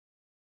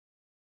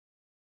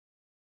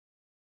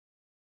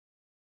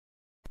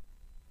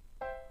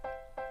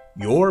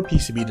Your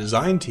PCB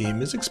design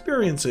team is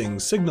experiencing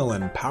signal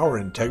and power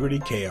integrity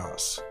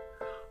chaos.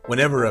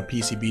 Whenever a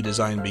PCB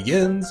design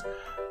begins,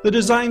 the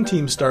design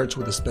team starts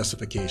with a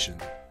specification.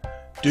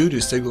 Due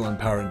to signal and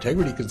power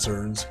integrity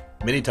concerns,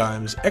 many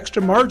times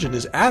extra margin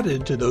is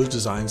added to those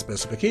design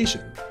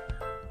specifications.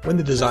 When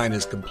the design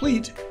is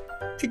complete,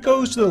 it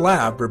goes to the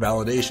lab for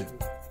validation.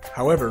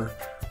 However,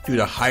 due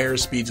to higher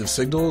speeds of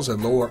signals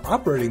and lower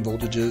operating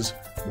voltages,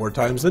 more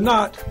times than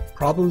not,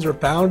 problems are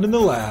found in the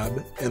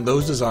lab and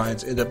those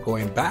designs end up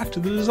going back to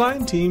the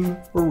design team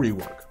for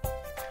rework.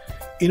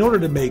 In order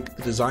to make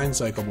the design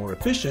cycle more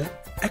efficient,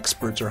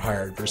 experts are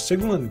hired for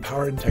signal and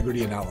power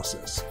integrity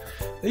analysis.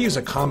 They use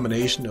a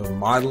combination of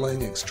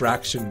modeling,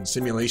 extraction, and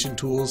simulation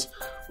tools,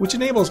 which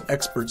enables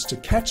experts to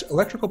catch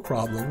electrical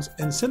problems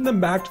and send them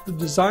back to the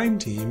design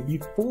team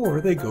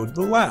before they go to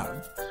the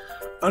lab.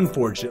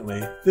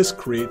 Unfortunately, this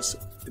creates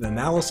an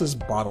analysis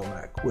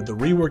bottleneck, with the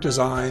rework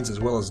designs as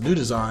well as new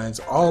designs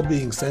all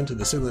being sent to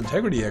the signal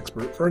integrity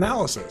expert for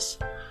analysis.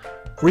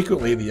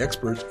 Frequently, the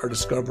experts are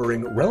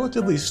discovering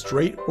relatively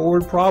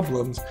straightforward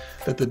problems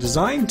that the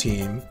design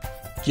team,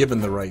 given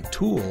the right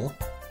tool,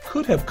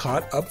 could have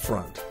caught up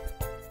front.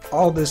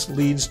 All this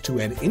leads to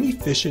an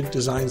inefficient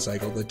design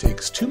cycle that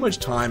takes too much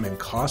time and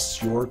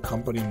costs your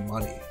company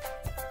money.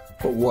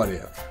 But what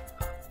if?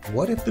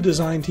 What if the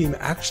design team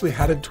actually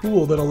had a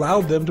tool that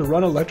allowed them to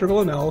run electrical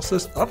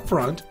analysis up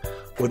front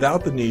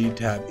without the need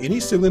to have any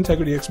signal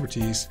integrity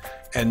expertise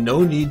and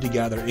no need to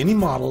gather any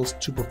models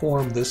to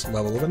perform this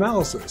level of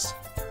analysis?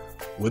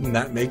 Wouldn't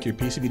that make your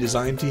PCB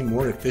design team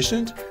more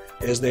efficient,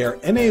 as they are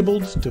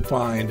enabled to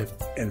find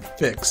and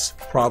fix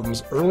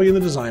problems early in the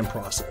design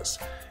process,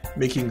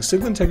 making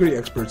signal integrity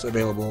experts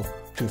available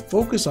to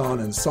focus on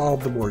and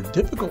solve the more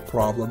difficult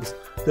problems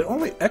that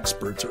only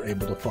experts are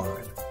able to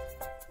find?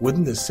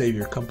 Wouldn't this save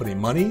your company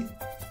money,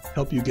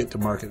 help you get to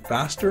market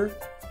faster,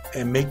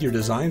 and make your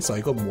design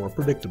cycle more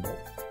predictable?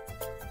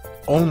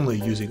 Only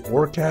using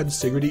OrCAD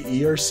Sigrity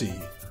ERC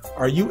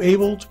are you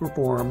able to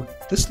perform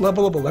this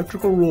level of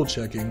electrical rule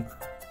checking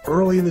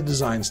early in the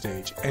design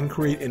stage and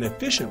create an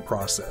efficient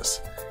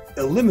process,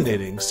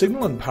 eliminating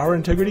signal and power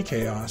integrity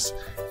chaos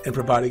and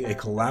providing a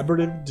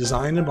collaborative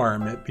design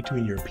environment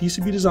between your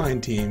PCB design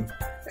team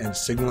and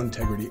signal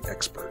integrity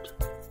expert.